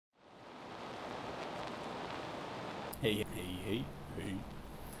Hey.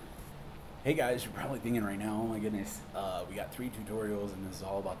 Hey guys, you're probably thinking right now, oh my goodness, we got 3 tutorials and this is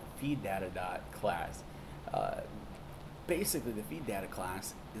all about the feed data class. Basically, the feed data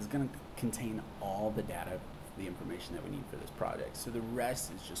class is going to contain all the data, the information that we need for this project. So the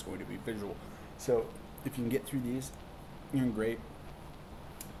rest is just going to be visual. So if you can get through these, you're doing great.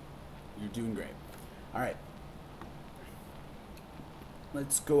 You're doing great. All right.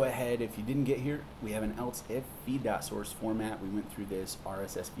 Let's go ahead. If you didn't get here, we have an else if feed.source format. We went through this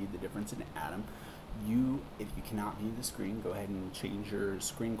RSS feed, the difference in Atom. If you cannot view the screen, go ahead and change your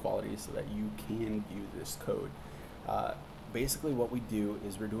screen quality so that you can view this code. Basically what we do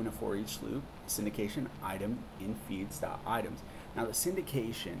is we're doing a for each loop, syndication item in feeds.items. Now the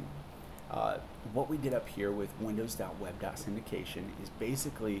syndication, what we did up here with windows.web.syndication is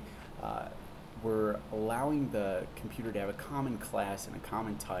basically we're allowing the computer to have a common class and a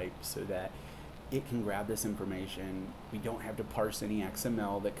common type so that it can grab this information. We don't have to parse any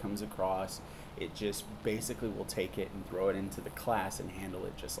XML that comes across. It just basically will take it and throw it into the class and handle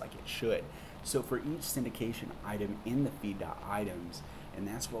it just like it should. So for each syndication item in the feed.items, and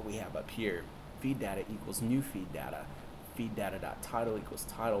that's what we have up here, feed data equals new feed data, feed data.title equals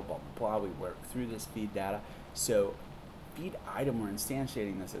title, blah, blah, blah. We work through this feed data. So feed item, we're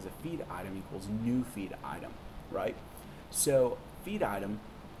instantiating this as a feed item equals new feed item, right? So feed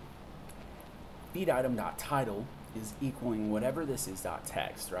item.title is equaling whatever this is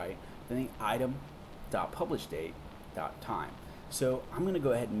 .text, right? Then the item.publishDate.time. So I'm going to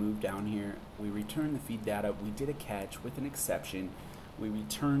go ahead and move down here. We return the feed data. We did a catch with an exception. We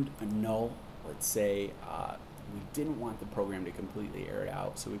returned a null. Let's say we didn't want the program to completely air it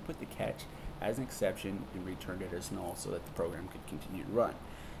out, so we put the catch as an exception and returned it as null so that the program could continue to run.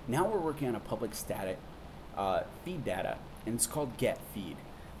 Now we're working on a public static feed data, and it's called getFeed.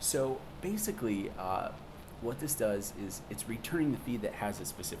 So basically what this does is it's returning the feed that has a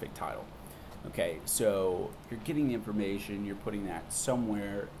specific title. Okay, so you're getting the information, you're putting that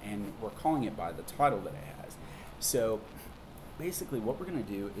somewhere, and we're calling it by the title that it has. So basically what we're going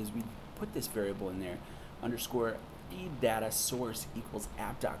to do is we put this variable in there, underscore feed data source equals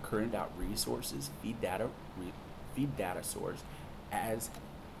app.current.resources feed data source as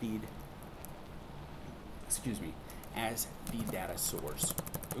feed data source.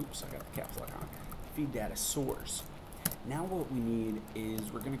 Oops, I got the caps lock on. Feed data source. Now what we need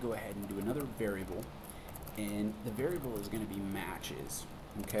is we're going to go ahead and do another variable, and the variable is going to be matches,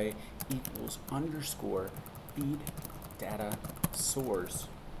 okay, equals underscore feed data source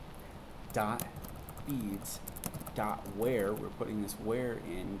dot feeds dot where. We're putting this where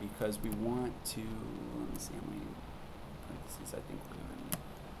in because we want to, let me see how many parentheses I think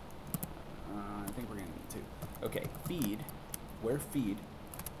we're going to need two. Okay, feed, where feed,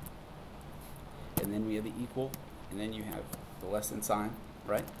 and then we have the equal, and then you have the less than sign,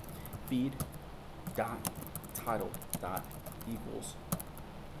 right? Feed dot title dot equals,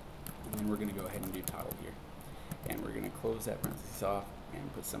 and then we're going to go ahead and do title here, and we're going to close that parentheses off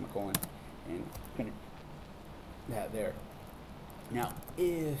and put semicolon and finish that there. Now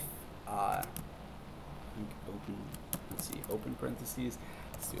if open parentheses,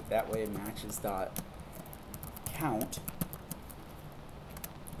 let's do it that way, matches dot count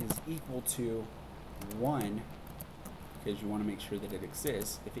is equal to 1, because you want to make sure that it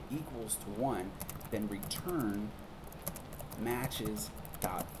exists. If it equals to 1, then return matches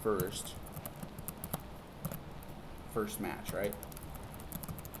dot first match, right?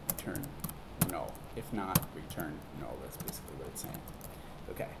 Return no. If not, return no. That's basically what it's saying.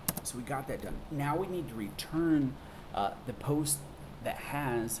 Okay, so we got that done. Now we need to return the post that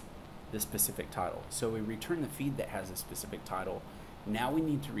has the specific title. So we return the feed that has a specific title. Now we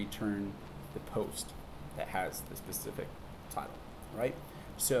need to return the post that has the specific title, right?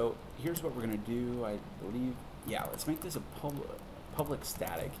 So here's what we're going to do, I believe. Yeah, let's make this a public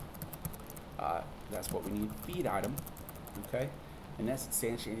static. That's what we need. Feed item, okay? And that's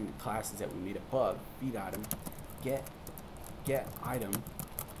instantiating the classes that we made above. Feed item, get item,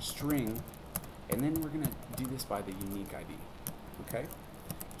 string, and then we're going to do this by the unique ID, okay?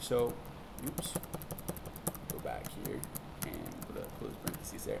 So, oops, go back here and put a close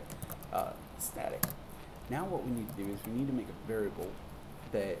parentheses there. Static. Now what we need to do is we need to make a variable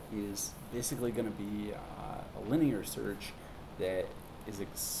that is basically going to be a linear search that is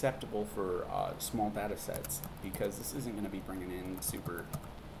acceptable for small data sets, because this isn't going to be bringing in super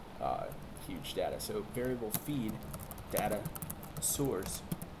huge data. So variable feed data source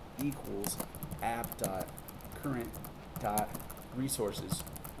equals app.current.resources,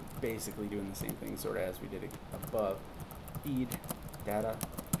 basically doing the same thing sort of as we did above. Feed data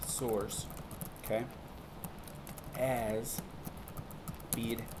source, okay, as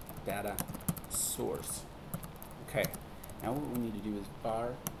feed data source. Okay, now what we need to do is var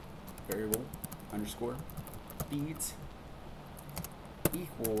variable underscore feeds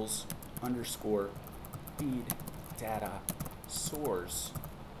equals underscore feed data source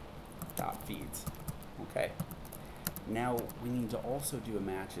dot feeds. Okay, now we need to also do a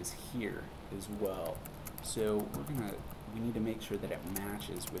matches here as well. So we need to make sure that it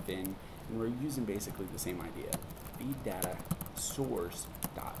matches within, and we're using basically the same idea. Feed data source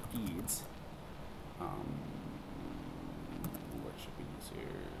dot feeds. What should we use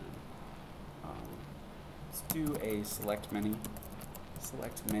here? Let's do a select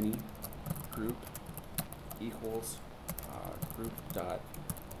many group equals group dot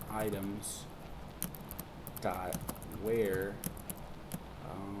items dot where.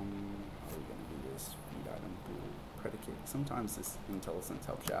 How are we going to do this? Feed item bool predicate. Sometimes this IntelliSense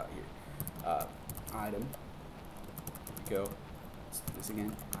helps you out here. Item. There we go. Let's do this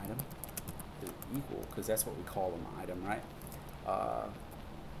again. Item is equal, because that's what we call them, item, right?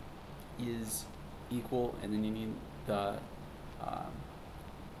 Is equal, and then you need the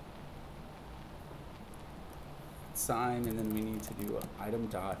sign, and then we need to do item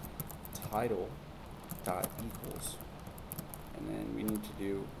dot title dot equals, and then we need to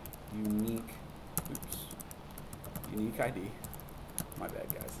do unique ID. My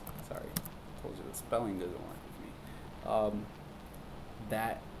bad, guys, sorry, told you the spelling doesn't work with me.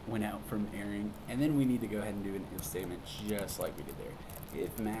 That went out from airing, and then we need to go ahead and do an if statement just like we did there.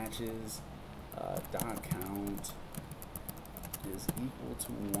 If matches dot count is equal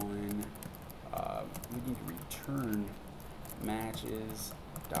to 1, we need to return matches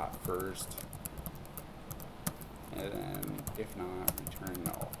dot first, and then if not, return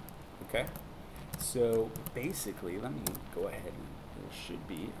null. Okay, so basically, let me go ahead and it should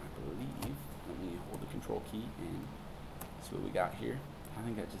be, I believe, let me hold the control key and see what we got here. I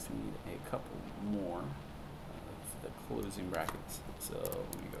think I just need a couple more of the closing brackets, so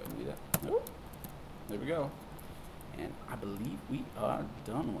let me go ahead and do that. Nope. There we go, and I believe we are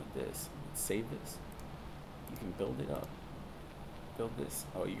done with this. Let's save this. You can build it up. Build this.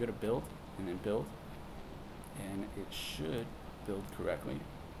 Oh, you go to build and then build, and it should build correctly.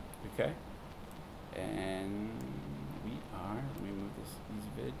 Okay, and we are. Let me move this easy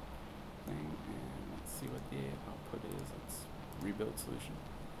vid thing, and let's see what the output is. Let's rebuild solution.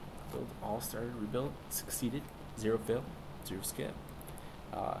 Build all started. Rebuild succeeded. 0 fail. 0 skip.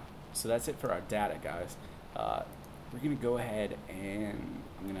 So that's it for our data, guys. We're going to go ahead and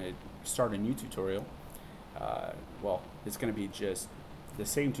I'm going to start a new tutorial. Well, it's going to be just the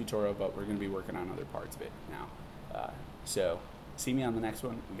same tutorial, but we're going to be working on other parts of it now. So see me on the next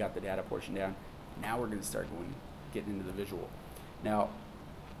one. We got the data portion down. Now we're going to start getting into the visual. Now,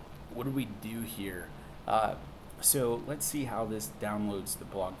 what do we do here? So let's see how this downloads the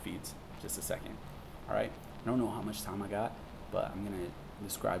blog feeds. Just a second. All right. I don't know how much time I got, but I'm going to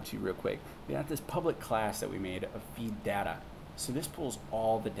describe to you real quick. We got this public class that we made of feed data. So this pulls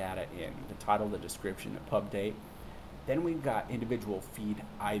all the data in, the title, the description, the pub date. Then we've got individual feed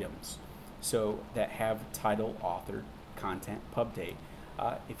items, so that have title, author, content, pub date.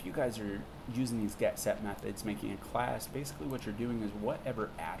 If you guys are using these get set methods, making a class, basically what you're doing is whatever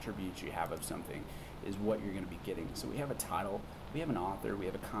attributes you have of something is what you're going to be getting. So we have a title, we have an author, we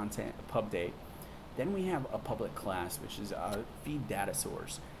have a content, a pub date. Then we have a public class, which is a feed data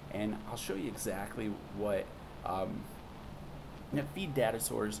source, and I'll show you exactly what in a feed data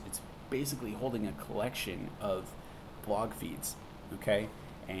source. It's basically holding a collection of blog feeds, okay,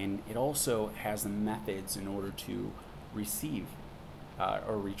 and it also has the methods in order to receive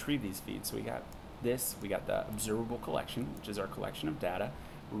or retrieve these feeds. So we got this, we got the observable collection, which is our collection of data.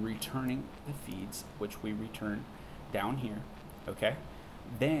 We're returning the feeds, which we return down here, okay.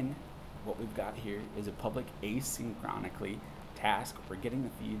 Then what we've got here is a public asynchronically task. We're getting the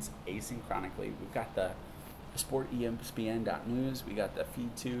feeds asynchronically. We've got the sport ESPN.news. We got the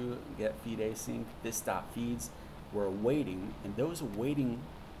feed to get feed async, this dot feeds. We're waiting, and those waiting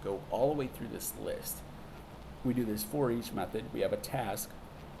go all the way through this list. We do this for each method. We have a task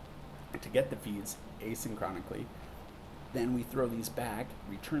to get the feeds asynchronically. Then we throw these back,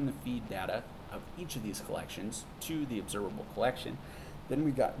 return the feed data of each of these collections to the observable collection. Then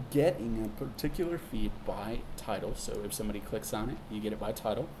we got getting a particular feed by title. So if somebody clicks on it, you get it by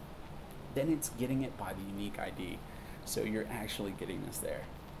title. Then it's getting it by the unique ID. So you're actually getting this there.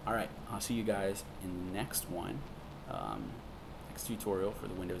 All right, I'll see you guys in the next one, next tutorial for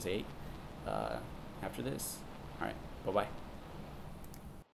the Windows 8 after this. All right, bye-bye.